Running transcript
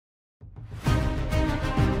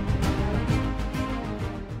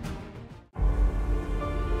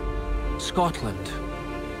Scotland.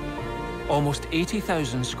 Almost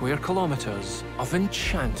 80,000 square kilometres of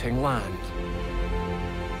enchanting land.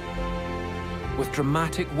 With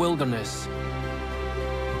dramatic wilderness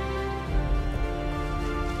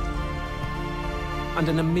and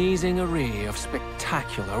an amazing array of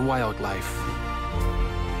spectacular wildlife.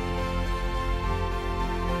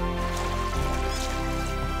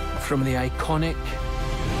 From the iconic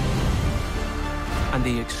and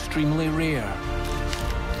the extremely rare,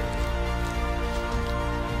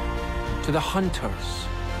 to the hunters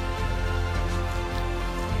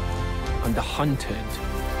and the hunted.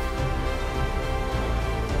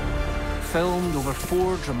 Filmed over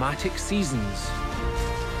 4 dramatic seasons,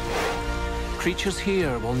 creatures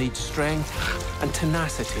here will need strength and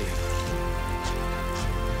tenacity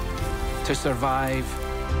to survive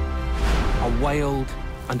a wild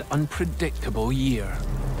and unpredictable year.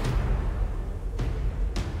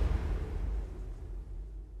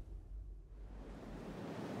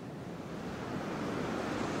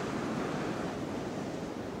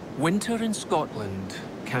 Winter in Scotland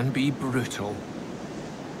can be brutal.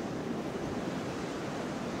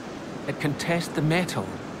 It can test the mettle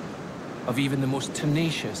of even the most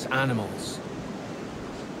tenacious animals.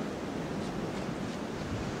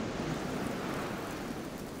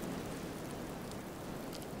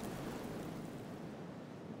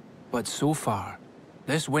 But so far,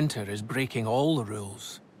 this winter is breaking all the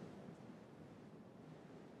rules.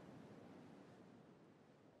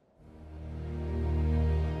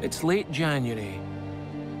 It's late January,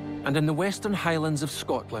 and in the western highlands of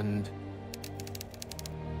Scotland,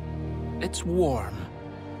 it's warm.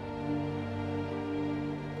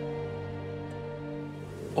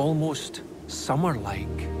 Almost summer-like.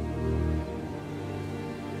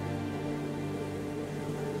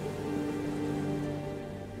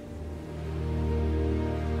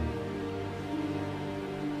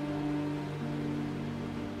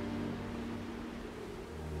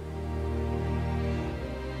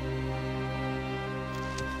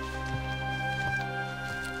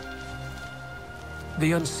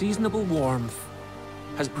 The unseasonable warmth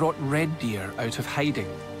has brought red deer out of hiding.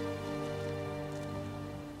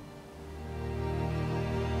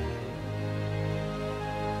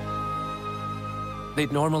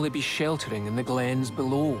 They'd normally be sheltering in the glens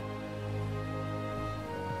below.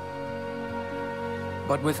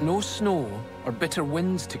 But with no snow or bitter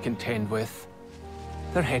winds to contend with,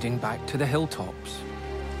 they're heading back to the hilltops,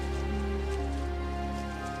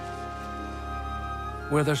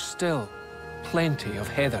 where there's still plenty of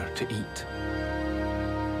heather to eat.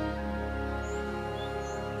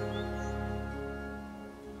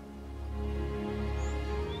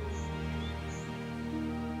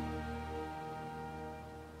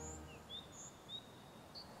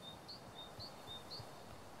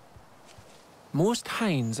 Most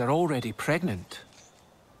hinds are already pregnant.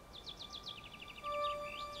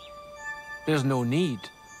 There's no need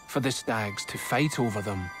for the stags to fight over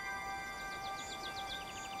them.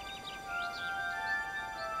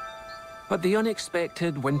 But the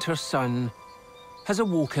unexpected winter sun has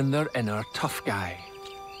awoken their inner tough guy.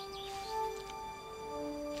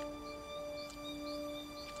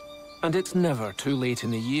 And it's never too late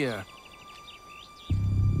in the year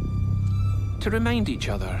to remind each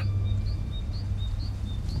other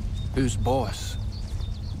who's boss.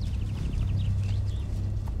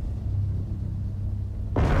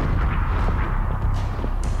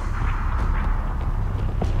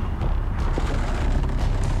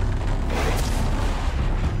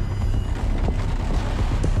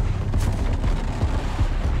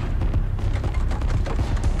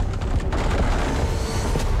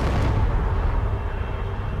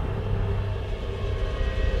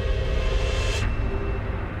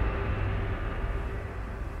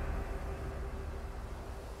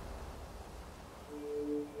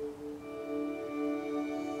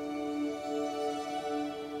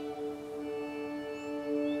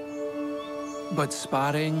 But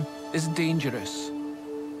sparring is dangerous.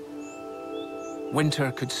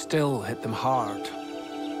 Winter could still hit them hard.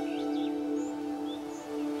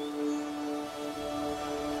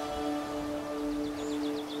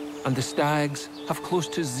 And the stags have close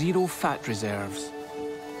to 0 fat reserves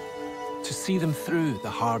to see them through the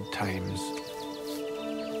hard times.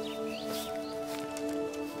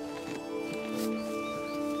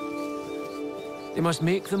 They must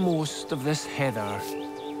make the most of this heather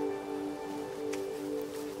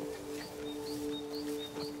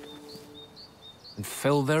and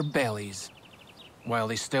fill their bellies while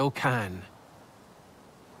they still can.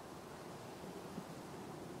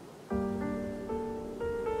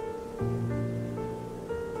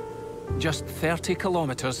 Just 30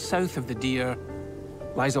 kilometers south of the deer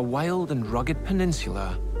lies a wild and rugged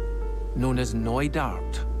peninsula known as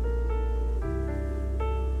Dart.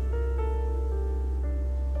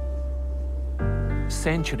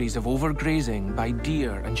 Centuries of overgrazing by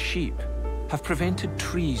deer and sheep have prevented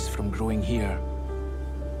trees from growing here.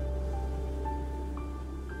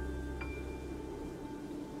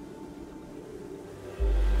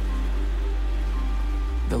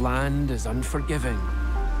 The land is unforgiving.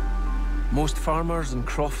 Most farmers and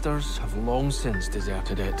crofters have long since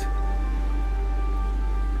deserted it.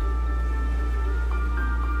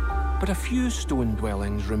 But a few stone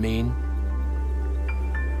dwellings remain.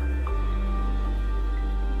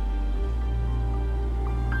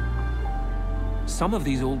 Some of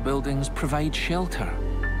these old buildings provide shelter.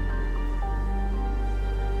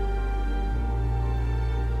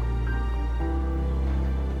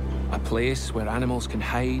 A place where animals can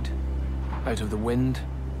hide out of the wind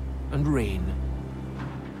and rain.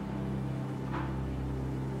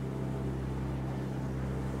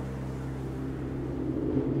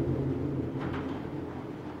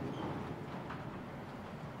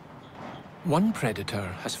 One predator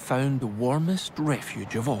has found the warmest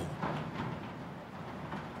refuge of all.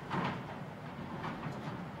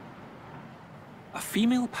 A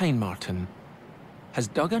female pine marten has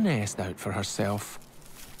dug a nest out for herself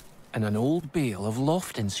in an old bale of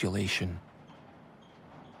loft insulation.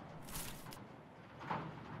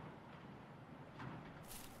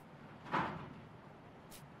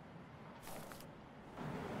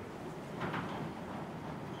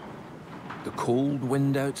 The cold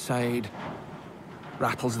wind outside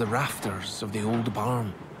rattles the rafters of the old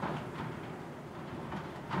barn.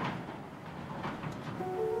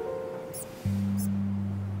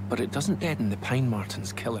 But it doesn't deaden the pine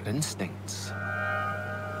marten's killer instincts.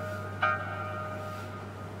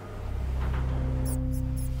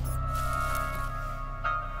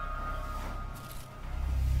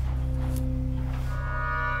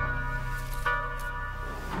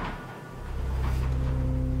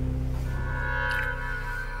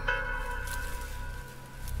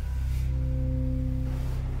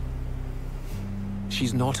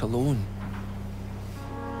 She's not alone.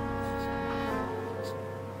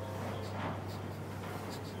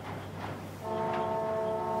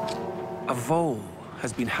 A vole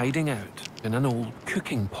has been hiding out in an old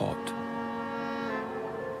cooking pot.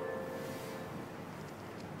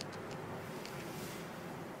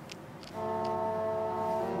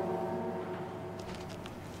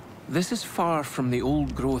 This is far from the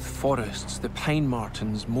old-growth forests the pine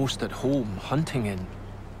marten's most at home hunting in.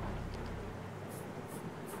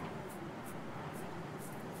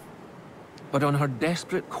 But on her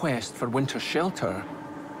desperate quest for winter shelter,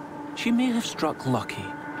 she may have struck lucky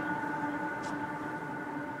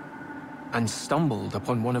and stumbled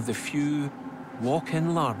upon one of the few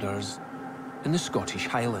walk-in larders in the Scottish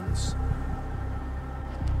Highlands.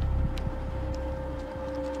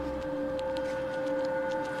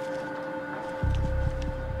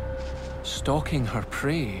 Stalking her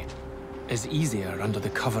prey is easier under the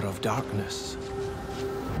cover of darkness.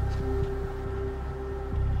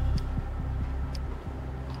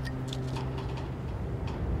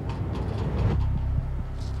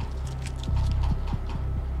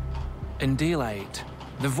 In daylight,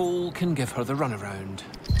 the vole can give her the runaround.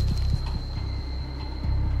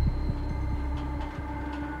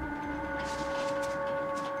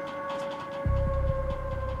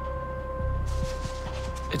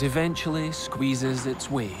 It eventually squeezes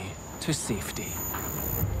its way to safety.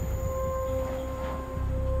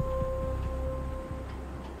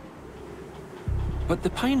 But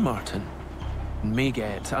the pine marten may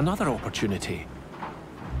get another opportunity.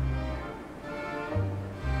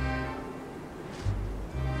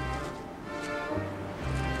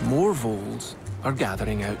 More voles are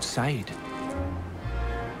gathering outside.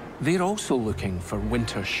 They're also looking for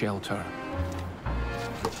winter shelter.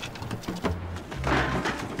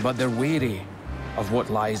 But they're wary of what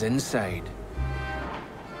lies inside.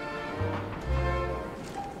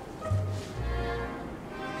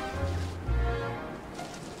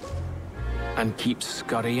 And keep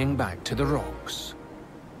scurrying back to the rocks.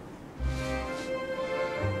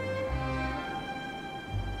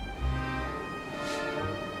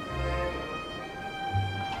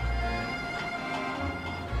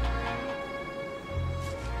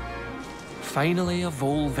 Finally, a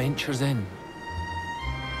vole ventures in,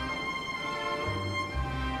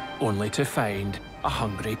 only to find a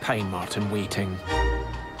hungry pine marten waiting.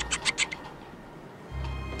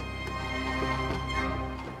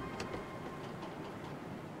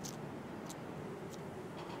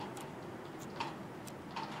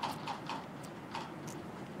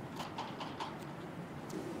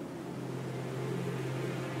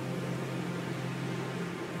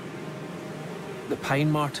 the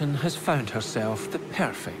pine marten has found herself the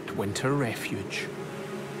perfect winter refuge.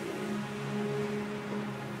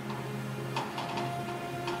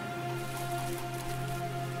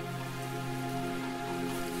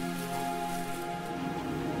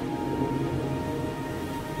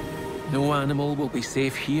 No animal will be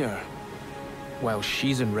safe here while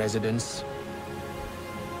she's in residence.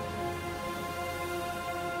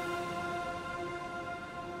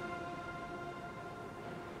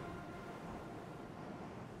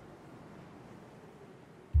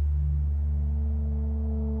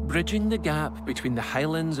 Bridging the gap between the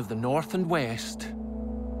highlands of the north and west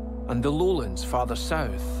and the lowlands farther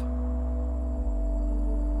south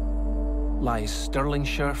lies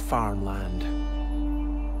Stirlingshire farmland.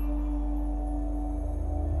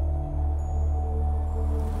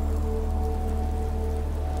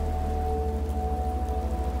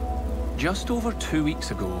 Just over 2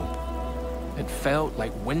 weeks ago, it felt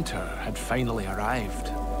like winter had finally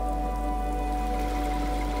arrived.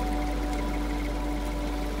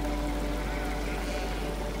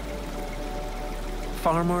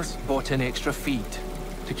 Farmers bought in extra feed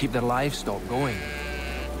to keep their livestock going.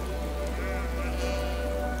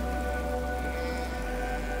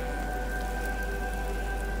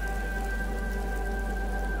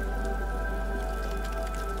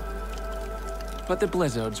 But the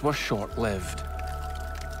blizzards were short-lived.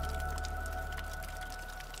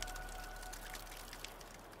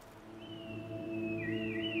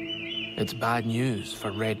 It's bad news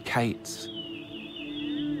for red kites.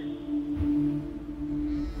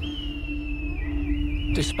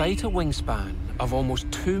 Despite a wingspan of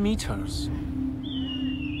almost 2 meters,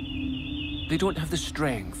 they don't have the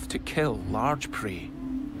strength to kill large prey.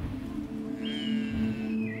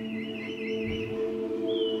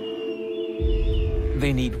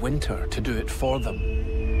 They need winter to do it for them.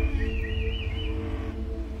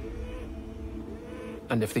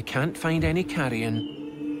 And if they can't find any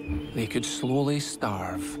carrion, they could slowly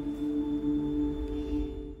starve.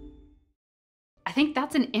 I think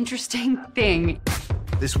that's an interesting thing.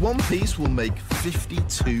 This one piece will make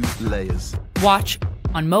 52 layers. Watch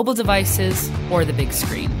on mobile devices or the big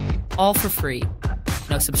screen. All for free.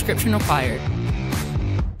 No subscription required.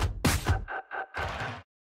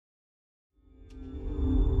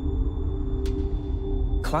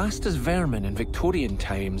 Classed as vermin in Victorian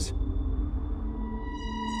times,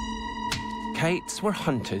 kites were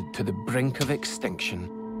hunted to the brink of extinction.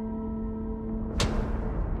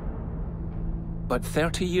 But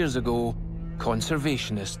 30 years ago,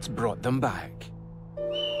 conservationists brought them back.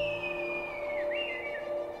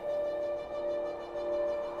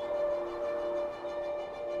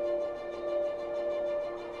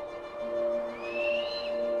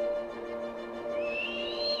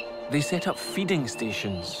 They set up feeding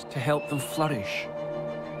stations to help them flourish.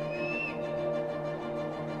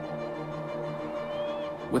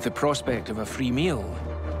 With the prospect of a free meal,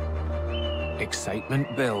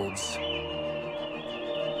 excitement builds.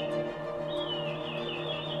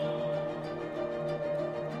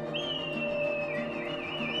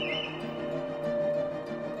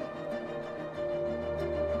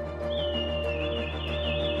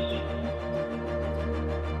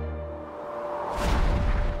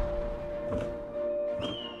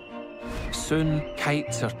 Soon,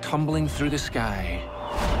 kites are tumbling through the sky.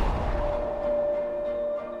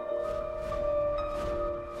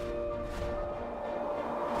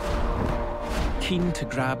 Keen to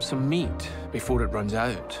grab some meat before it runs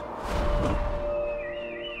out.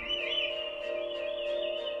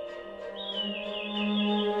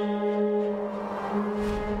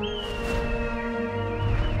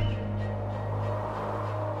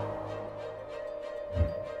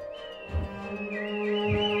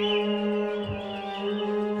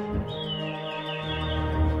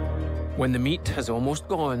 When the meat has almost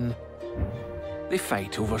gone, they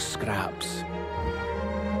fight over scraps.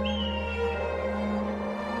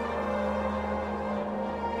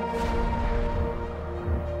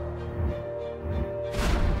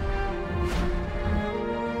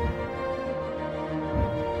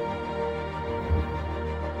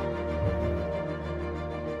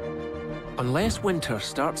 Unless winter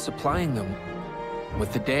starts supplying them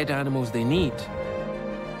with the dead animals they need,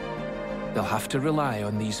 they'll have to rely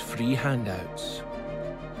on these free handouts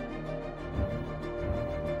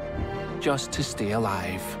just to stay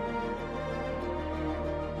alive.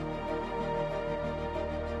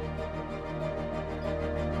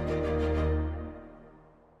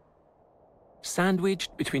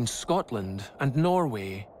 Sandwiched between Scotland and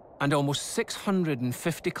Norway, and almost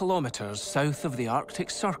 650 kilometers south of the Arctic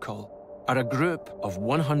Circle, are a group of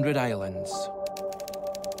 100 islands,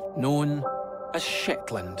 known as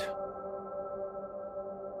Shetland.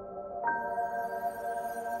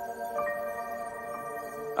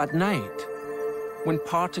 At night, when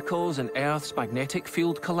particles in Earth's magnetic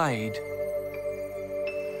field collide,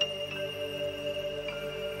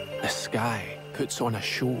 the sky puts on a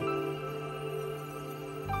show.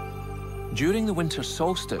 During the winter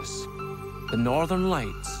solstice, the northern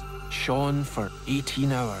lights shone for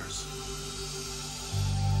 18 hours.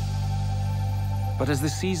 But as the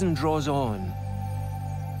season draws on,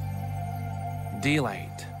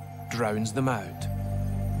 daylight drowns them out.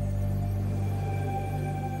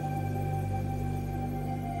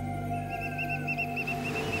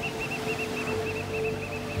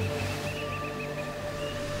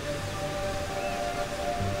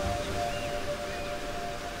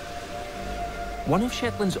 One of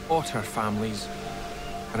Shetland's otter families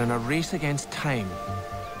are in a race against time.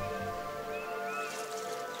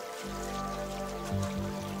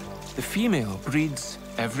 The female breeds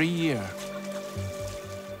every year,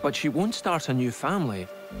 but she won't start a new family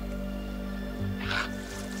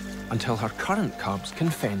until her current cubs can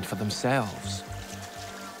fend for themselves.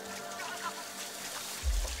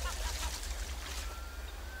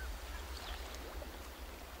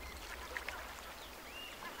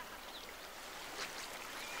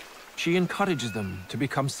 She encourages them to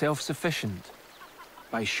become self-sufficient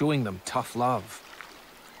by showing them tough love.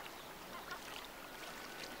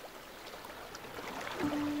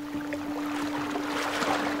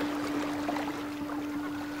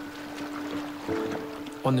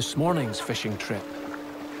 On this morning's fishing trip,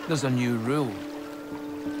 there's a new rule.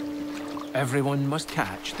 Everyone must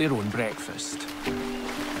catch their own breakfast.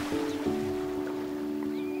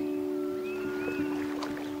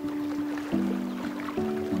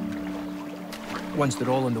 Once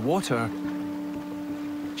they're all in the water,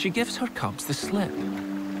 she gives her cubs the slip.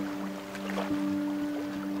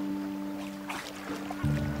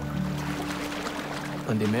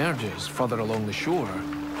 And emerges further along the shore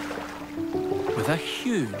with a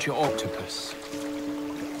huge octopus.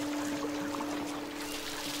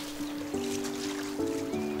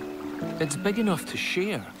 It's big enough to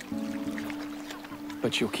share,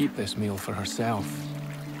 but she'll keep this meal for herself.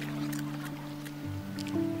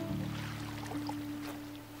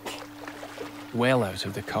 Well out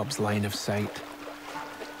of the cubs' line of sight.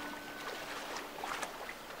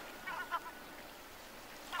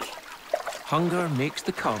 Hunger makes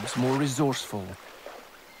the cubs more resourceful,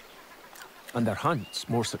 and their hunts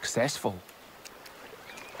more successful.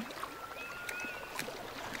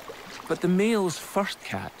 But the male's first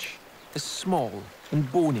catch is small and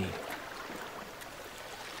bony.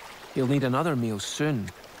 He'll need another meal soon,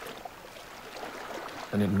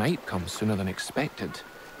 and it might come sooner than expected.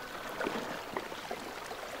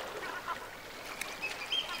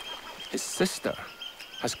 His sister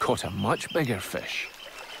has caught a much bigger fish.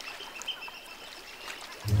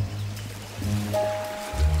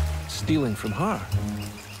 Stealing from her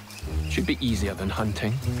should be easier than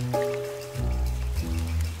hunting.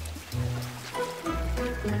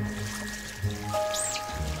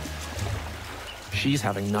 She's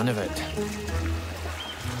having none of it.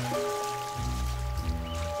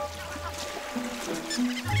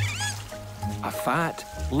 A fat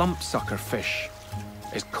lumpsucker fish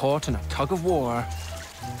is caught in a tug-of-war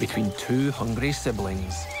between two hungry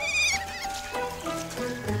siblings.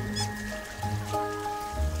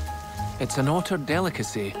 It's an otter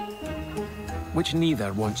delicacy, which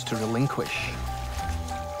neither wants to relinquish.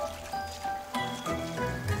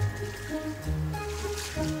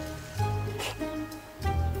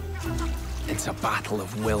 It's a battle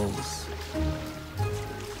of wills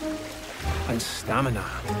and stamina,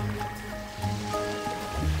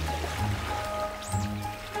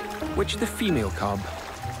 which the female cub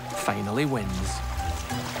finally wins.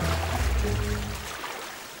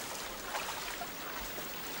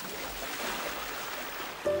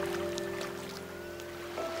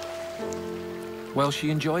 While she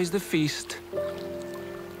enjoys the feast,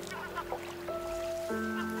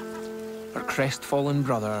 her crestfallen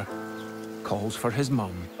brother calls for his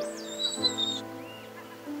mum.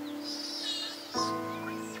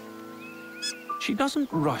 She doesn't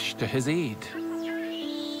rush to his aid.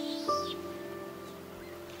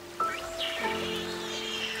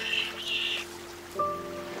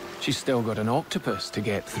 She's still got an octopus to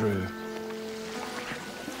get through.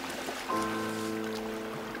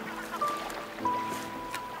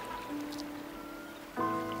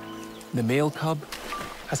 The male cub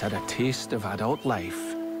has had a taste of adult life.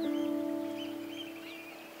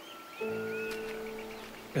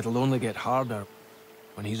 It'll only get harder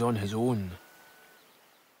when he's on his own.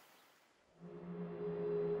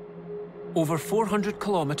 Over 400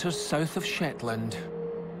 kilometers south of Shetland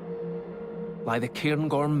lie the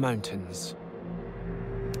Cairngorm Mountains.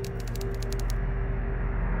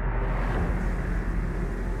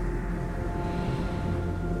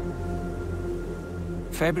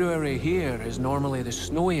 February here is normally the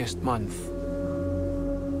snowiest month.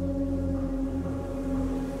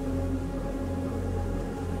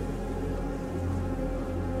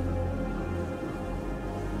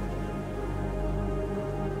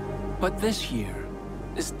 But this year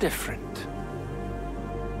is different.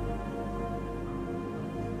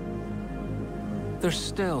 There's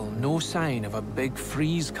still no sign of a big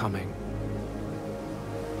freeze coming.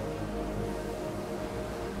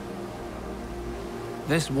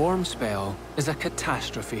 This warm spell is a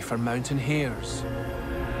catastrophe for mountain hares,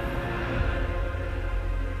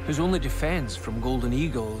 whose only defense from golden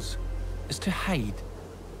eagles is to hide.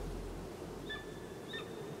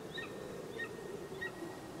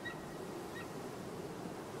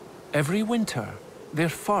 Every winter, their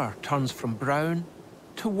fur turns from brown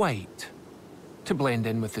to white to blend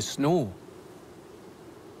in with the snow.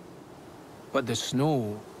 But the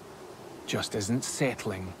snow just isn't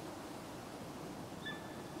settling.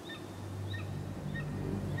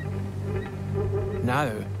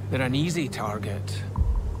 Now, they're an easy target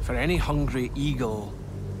for any hungry eagle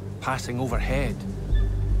passing overhead.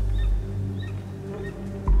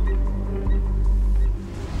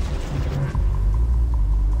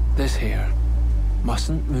 This hare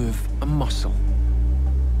mustn't move a muscle.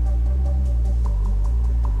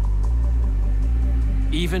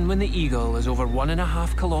 Even when the eagle is over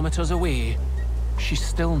 1.5 kilometers away, she's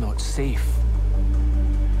still not safe.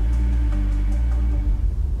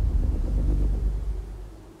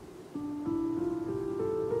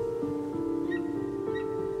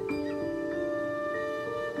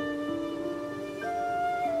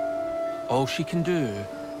 All she can do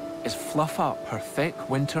is fluff up her thick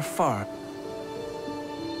winter fur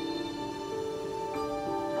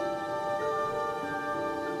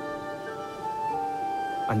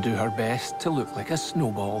and do her best to look like a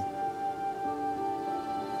snowball.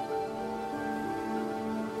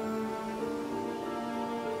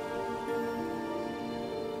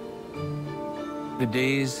 The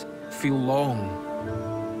days feel long,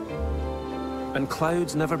 and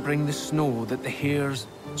clouds never bring the snow that the hares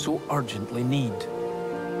so urgently need.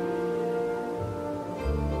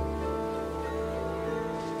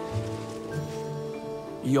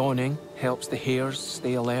 Yawning helps the hares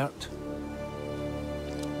stay alert,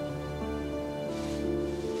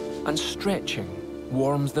 and stretching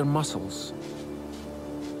warms their muscles.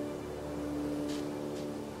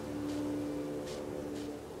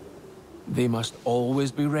 They must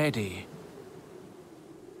always be ready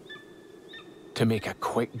to make a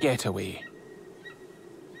quick getaway.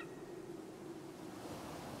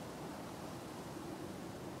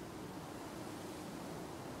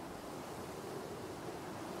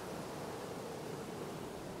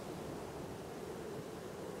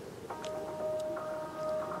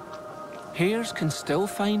 Hares can still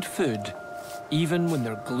find food even when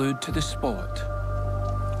they're glued to the spot.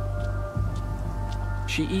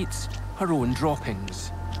 She eats her own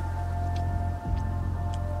droppings,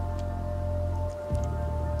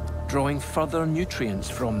 drawing further nutrients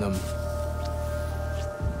from them,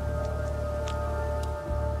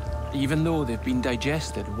 even though they've been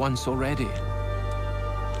digested once already.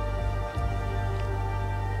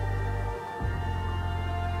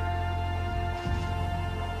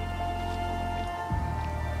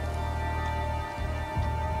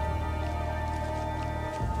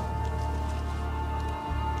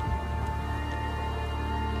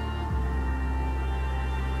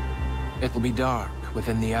 It'll be dark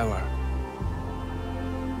within the hour.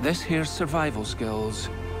 This hare's survival skills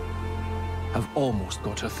have almost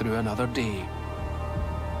got her through another day.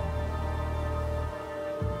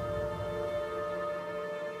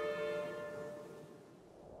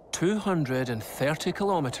 "230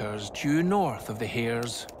 kilometers due north of the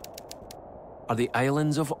hares are the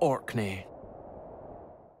islands of Orkney.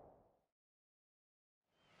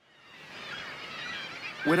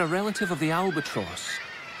 Where a relative of the albatross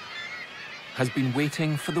has been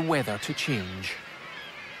waiting for the weather to change.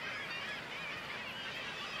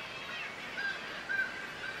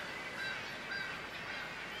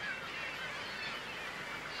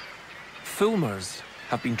 Fulmars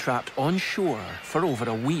have been trapped on shore for over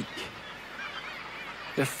a week.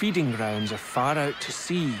 Their feeding grounds are far out to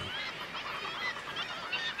sea,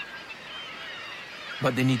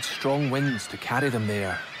 but they need strong winds to carry them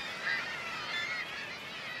there.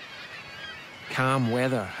 Calm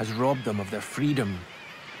weather has robbed them of their freedom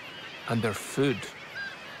and their food.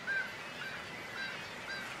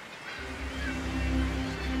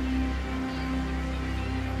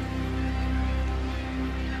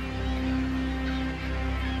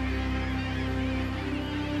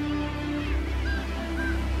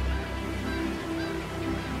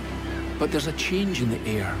 But there's a change in the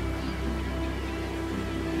air.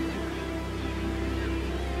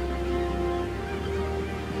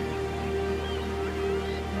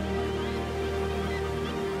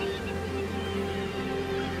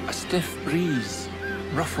 A stiff breeze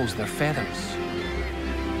ruffles their feathers.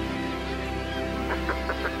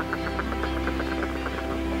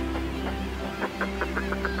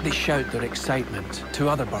 They shout their excitement to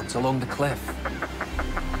other birds along the cliff.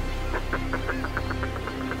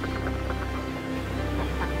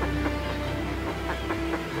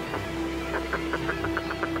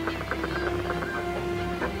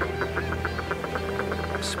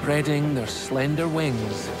 Spreading their slender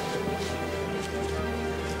wings,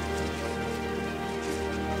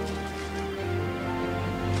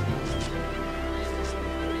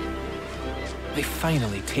 they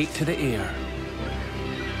finally take to the air.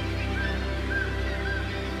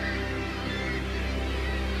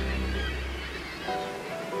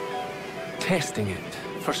 Testing it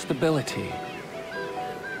for stability.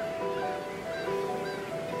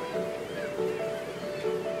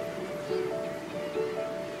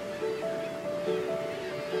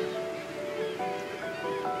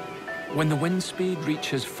 When the wind speed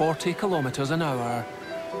reaches 40 kilometers an hour,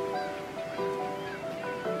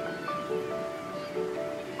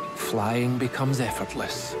 flying becomes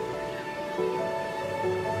effortless.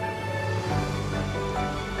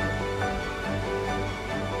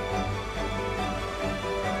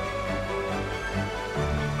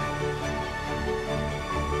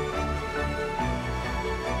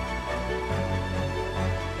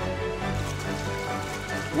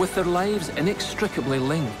 With their lives inextricably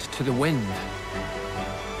linked to the wind,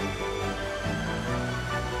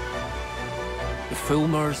 the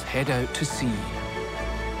Fulmars head out to sea.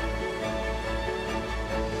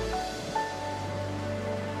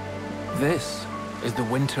 This is the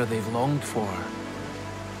winter they've longed for.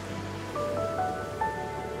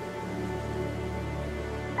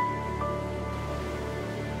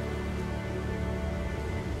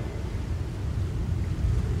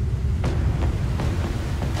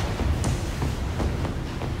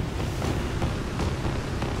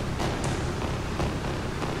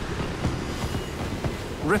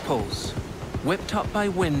 Ripples, whipped up by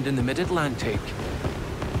wind in the mid-Atlantic,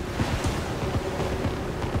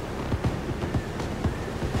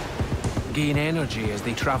 gain energy as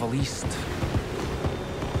they travel east.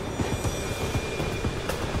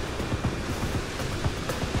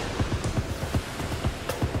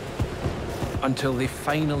 Until they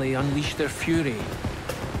finally unleash their fury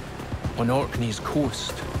on Orkney's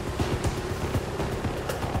coast.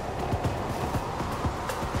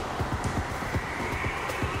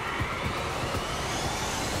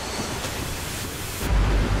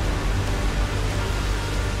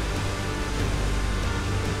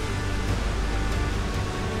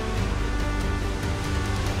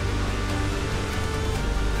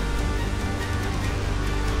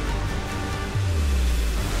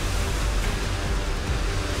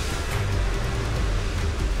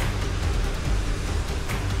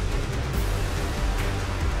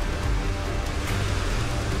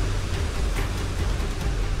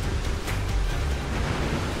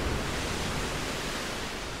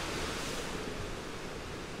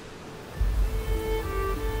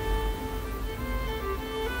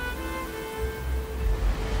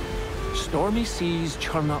 Stormy seas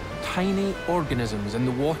churn up tiny organisms in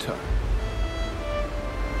the water.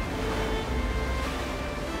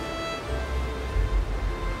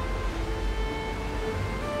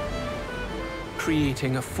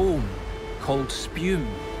 Creating a foam called spume.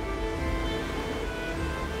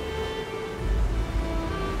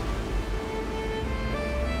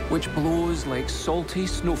 Which blows like salty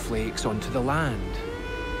snowflakes onto the land.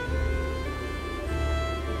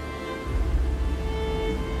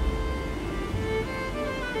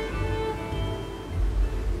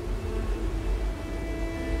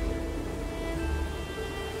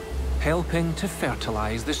 Helping to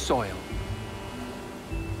fertilize the soil.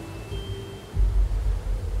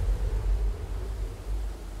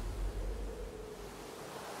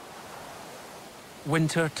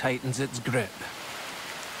 Winter tightens its grip.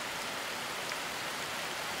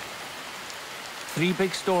 3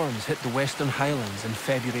 big storms hit the Western Highlands in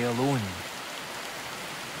February alone.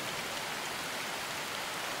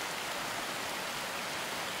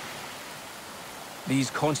 These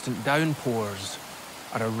constant downpours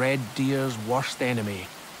are a red deer's worst enemy.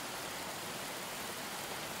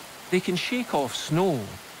 They can shake off snow,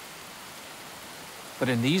 but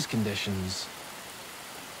in these conditions,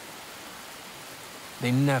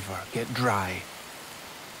 they never get dry.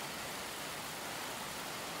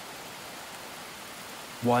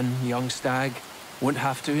 One young stag won't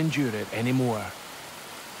have to endure it anymore.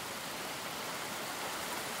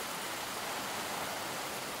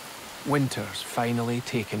 Winter's finally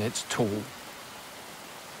taken its toll.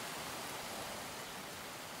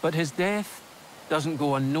 But his death doesn't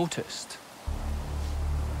go unnoticed.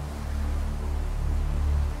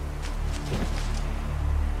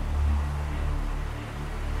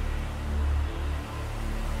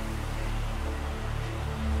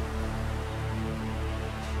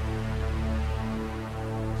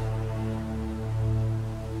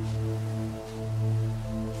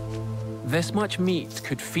 This much meat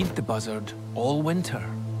could feed the buzzard all winter.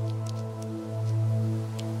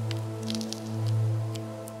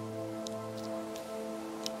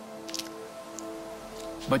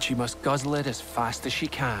 But she must guzzle it as fast as she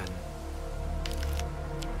can.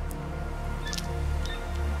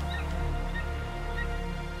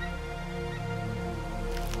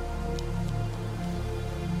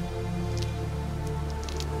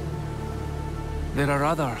 There are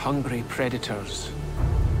other hungry predators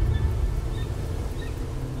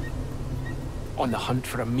on the hunt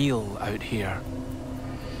for a meal out here.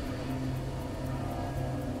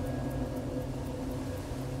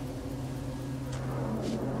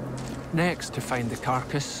 Next to find the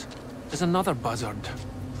carcass is another buzzard.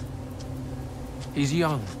 He's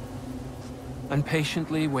young and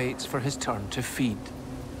patiently waits for his turn to feed.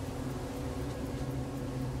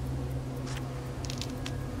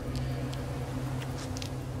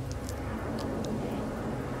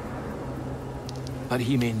 But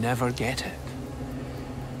he may never get it.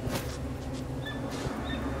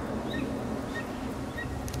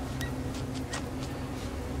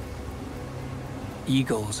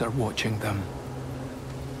 Eagles are watching them.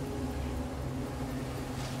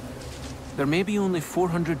 There may be only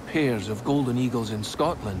 400 pairs of golden eagles in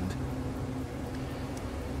Scotland,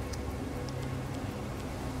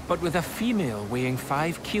 but with a female weighing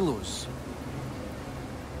 5 kilos,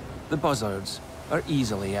 the buzzards are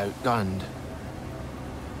easily outgunned,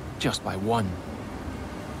 just by one.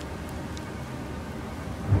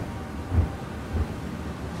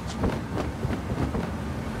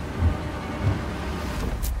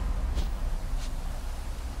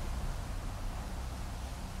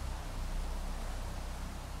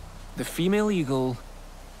 The female eagle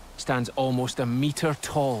stands almost a meter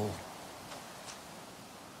tall.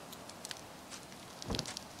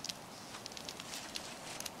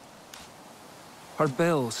 Her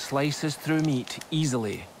bill slices through meat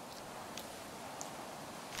easily.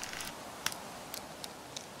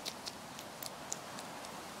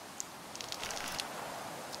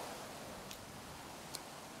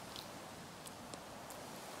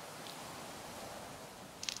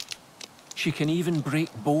 She can even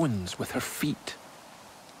break bones with her feet.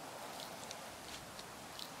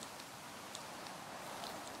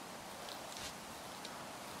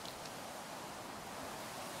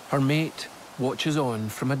 Her mate watches on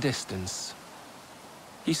from a distance.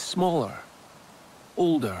 He's smaller,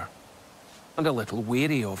 older, and a little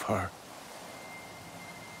wary of her.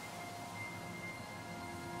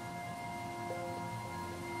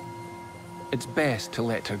 It's best to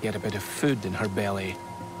let her get a bit of food in her belly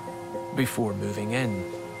before moving in.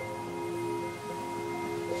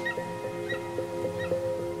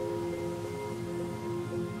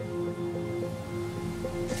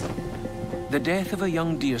 The death of a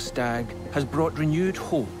young deer stag has brought renewed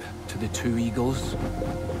hope to the two eagles.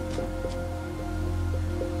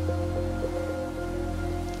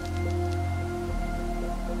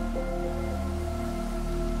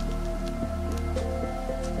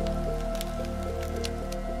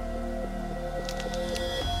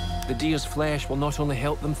 The deer's flesh will not only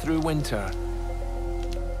help them through winter,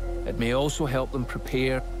 it may also help them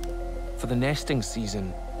prepare for the nesting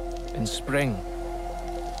season in spring.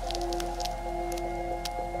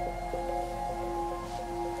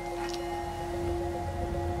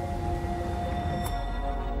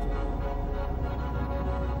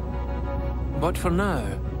 But for now,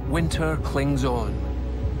 winter clings on,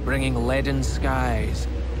 bringing leaden skies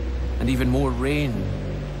and even more rain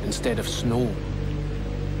instead of snow.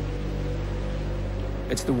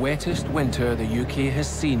 It's the wettest winter the UK has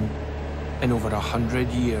seen in over 100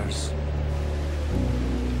 years.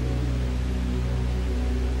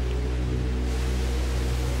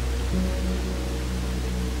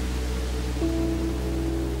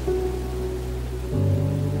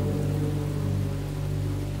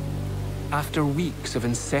 After weeks of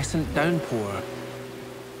incessant downpour,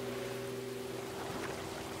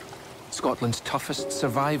 Scotland's toughest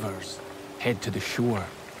survivors head to the shore.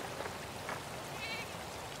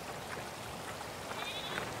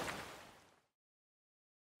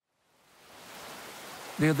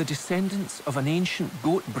 They're the descendants of an ancient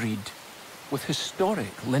goat breed with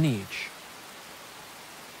historic lineage.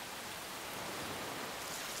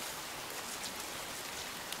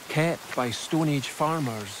 Kept by Stone Age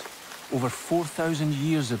farmers over 4,000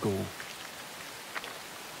 years ago.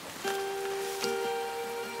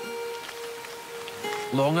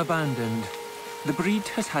 Long abandoned, the breed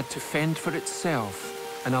has had to fend for itself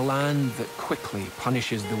in a land that quickly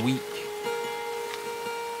punishes the weak.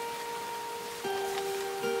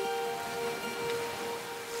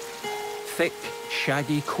 Thick,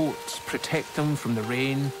 shaggy coats protect them from the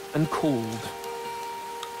rain and cold,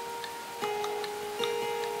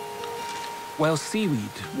 while seaweed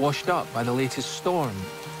washed up by the latest storm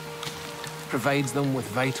provides them with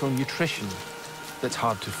vital nutrition that's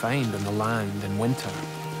hard to find on the land in winter.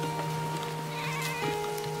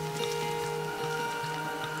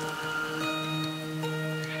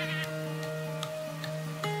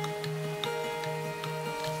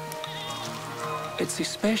 It's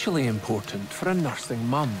especially important for a nursing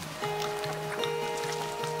mum.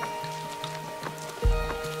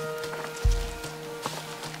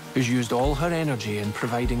 Who's used all her energy in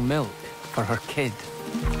providing milk for her kid.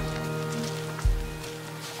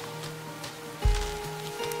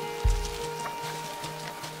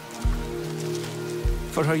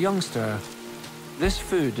 For her youngster, this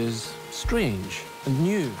food is strange and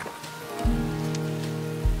new.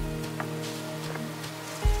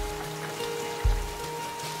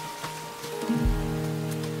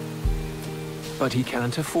 But he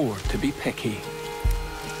can't afford to be picky.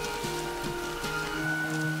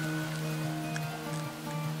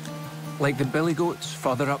 Like the billy goats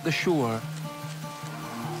further up the shore,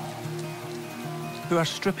 who are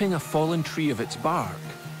stripping a fallen tree of its bark,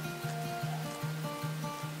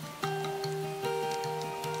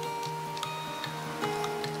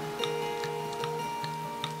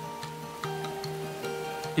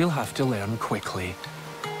 you'll have to learn quickly.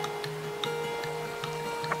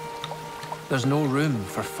 There's no room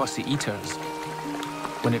for fussy eaters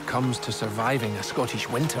when it comes to surviving a Scottish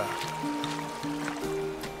winter.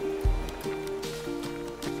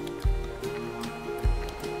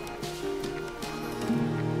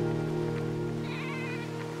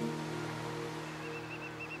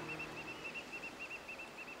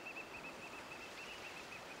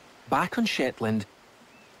 Back on Shetland,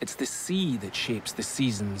 it's the sea that shapes the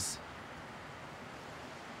seasons.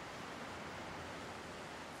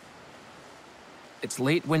 It's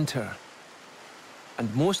late winter,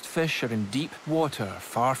 and most fish are in deep water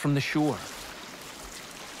far from the shore,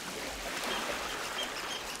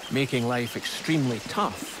 making life extremely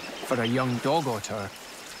tough for a young dog otter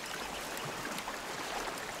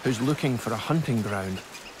who's looking for a hunting ground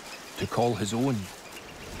to call his own.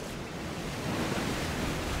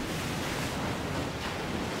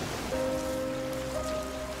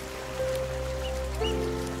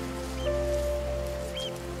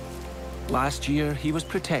 Last year, he was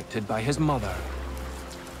protected by his mother.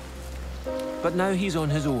 But now he's on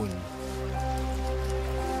his own.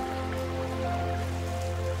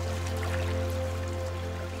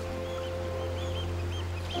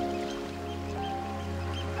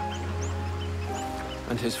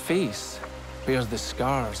 And his face bears the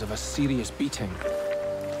scars of a serious beating.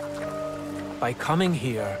 By coming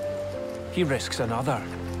here, he risks another.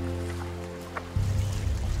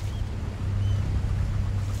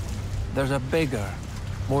 There's a bigger,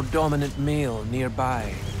 more dominant male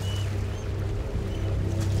nearby.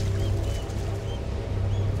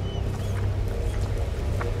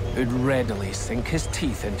 Who'd readily sink his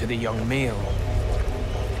teeth into the young male.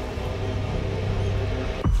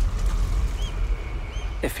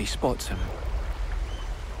 If he spots him.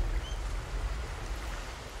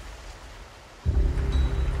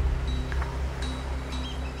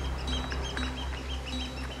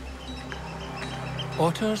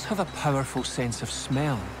 Otters have a powerful sense of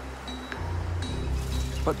smell.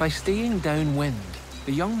 But by staying downwind,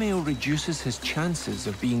 the young male reduces his chances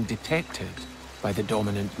of being detected by the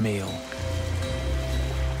dominant male.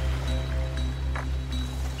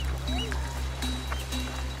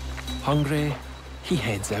 Hungry, he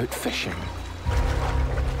heads out fishing.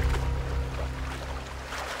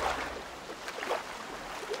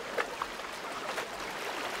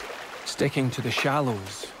 Sticking to the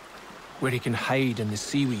shallows, where he can hide in the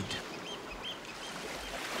seaweed.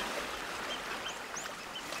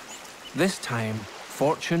 This time,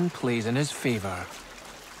 fortune plays in his favor.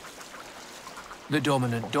 The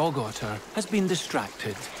dominant dog otter has been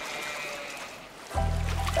distracted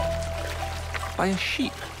by a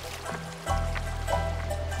sheep.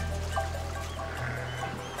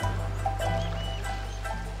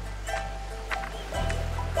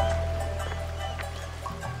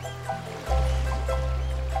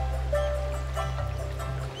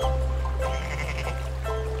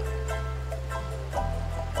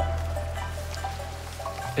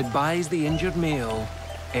 It buys the injured male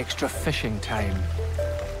extra fishing time.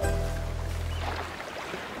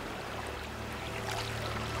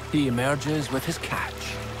 He emerges with his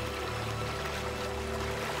catch.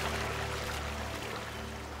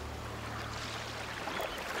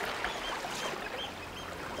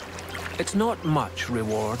 It's not much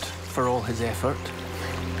reward for all his effort.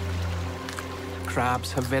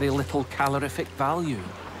 Crabs have very little calorific value.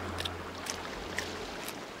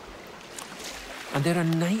 And they're a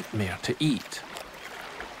nightmare to eat.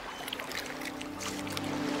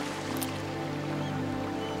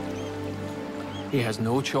 He has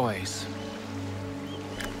no choice.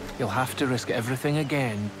 He'll have to risk everything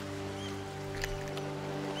again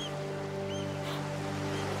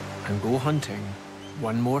and go hunting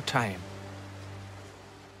one more time.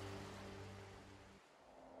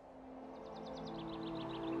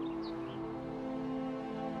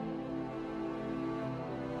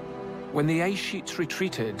 When the ice sheets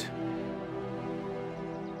retreated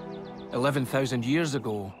 11,000 years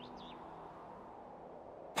ago,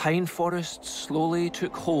 pine forests slowly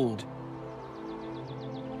took hold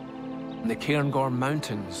in the Cairngorm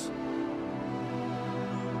Mountains.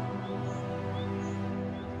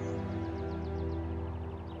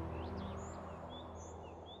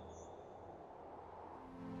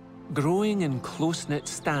 Growing in close-knit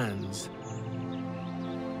stands,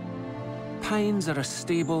 pines are a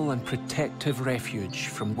stable and protective refuge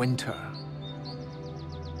from winter.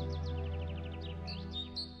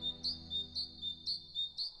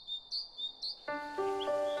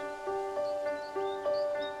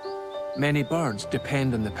 Many birds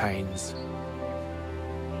depend on the pines,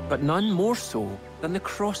 but none more so than the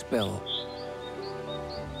crossbill.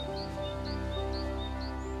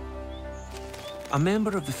 A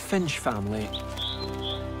member of the finch family,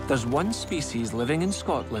 there's one species living in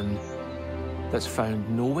Scotland that's found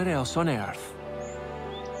nowhere else on Earth.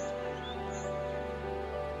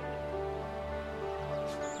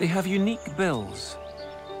 They have unique bills,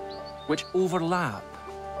 which overlap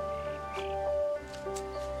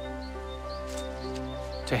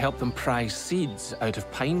to help them prise seeds out of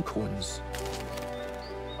pine cones.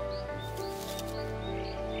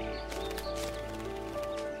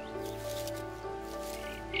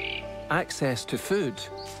 Access to food,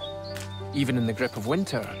 even in the grip of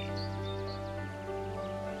winter,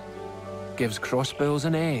 gives crossbills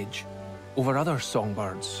an edge over other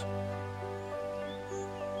songbirds.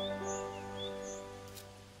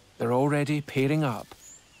 They're already pairing up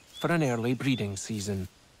for an early breeding season.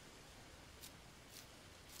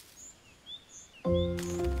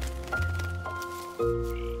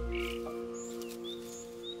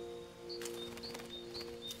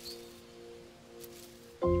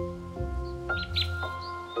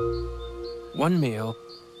 One male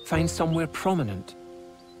finds somewhere prominent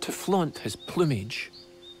to flaunt his plumage.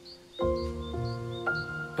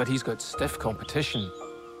 But he's got stiff competition.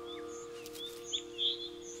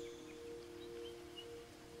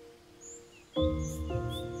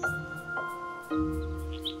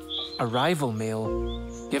 A rival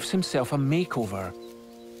male gives himself a makeover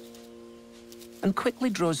and quickly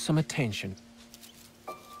draws some attention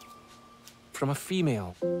from a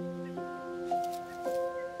female.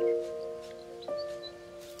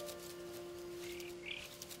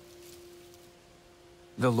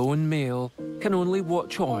 The lone male can only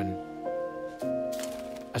watch on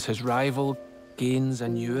as his rival gains a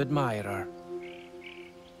new admirer.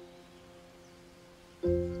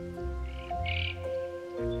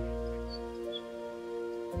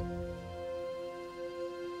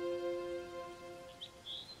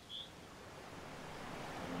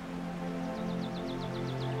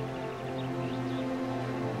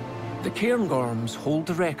 The Cairngorms hold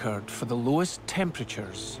the record for the lowest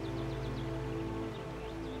temperatures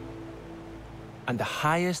and the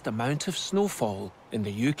highest amount of snowfall in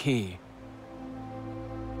the UK.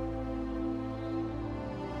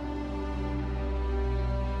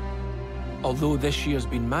 Although this year's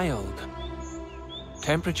been mild,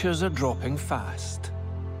 temperatures are dropping fast.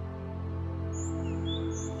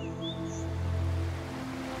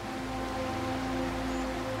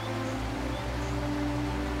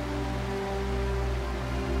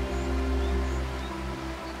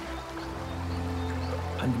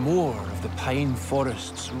 And more of the pine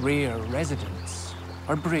forest's rare residents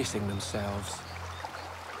are bracing themselves.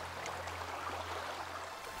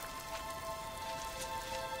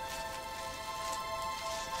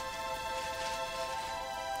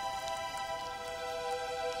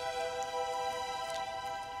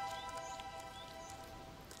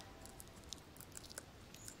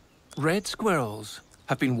 Red squirrels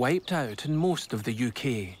have been wiped out in most of the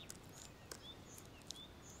UK.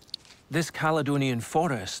 This Caledonian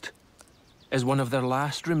forest is one of their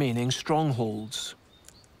last remaining strongholds.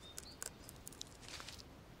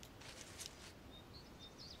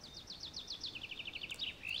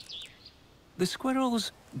 The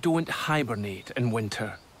squirrels don't hibernate in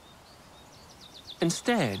winter.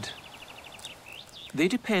 Instead, they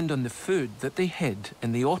depend on the food that they hid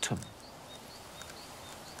in the autumn.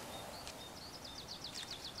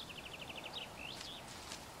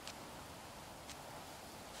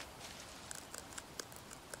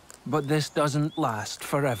 But this doesn't last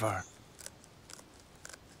forever.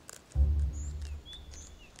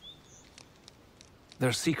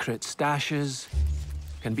 Their secret stashes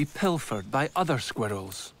can be pilfered by other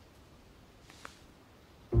squirrels.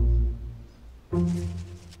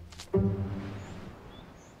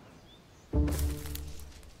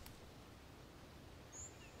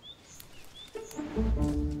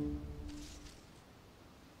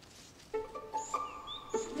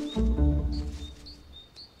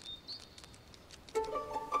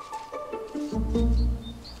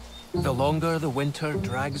 The longer the winter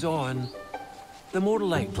drags on, the more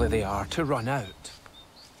likely they are to run out.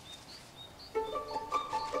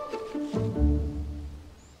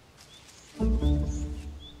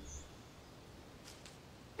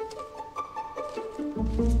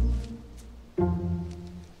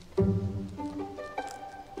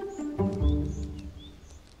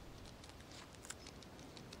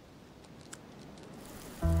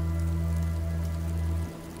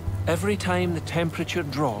 Every time the temperature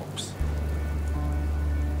drops,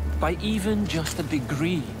 by even just a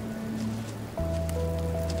degree,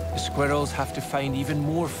 the squirrels have to find even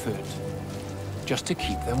more food just to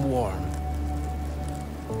keep them warm.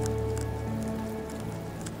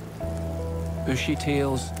 Bushy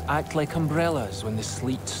tails act like umbrellas when the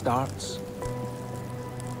sleet starts.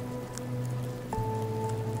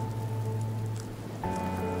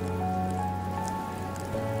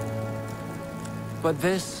 But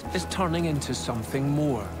this is turning into something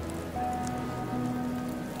more.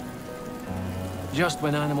 Just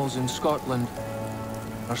when animals in Scotland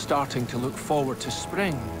are starting to look forward to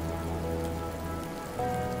spring,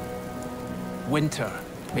 winter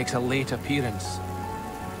makes a late appearance.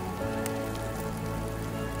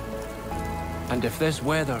 And if this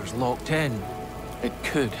weather's locked in, it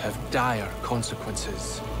could have dire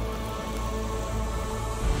consequences.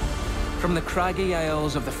 From the craggy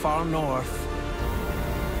isles of the far north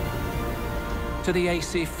to the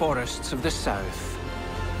icy forests of the south,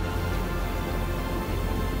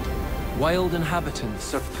 wild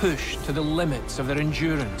inhabitants are pushed to the limits of their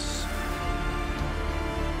endurance.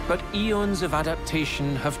 But eons of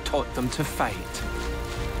adaptation have taught them to fight,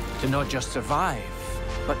 to not just survive,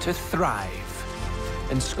 but to thrive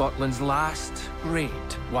in Scotland's last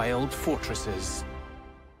great wild fortresses.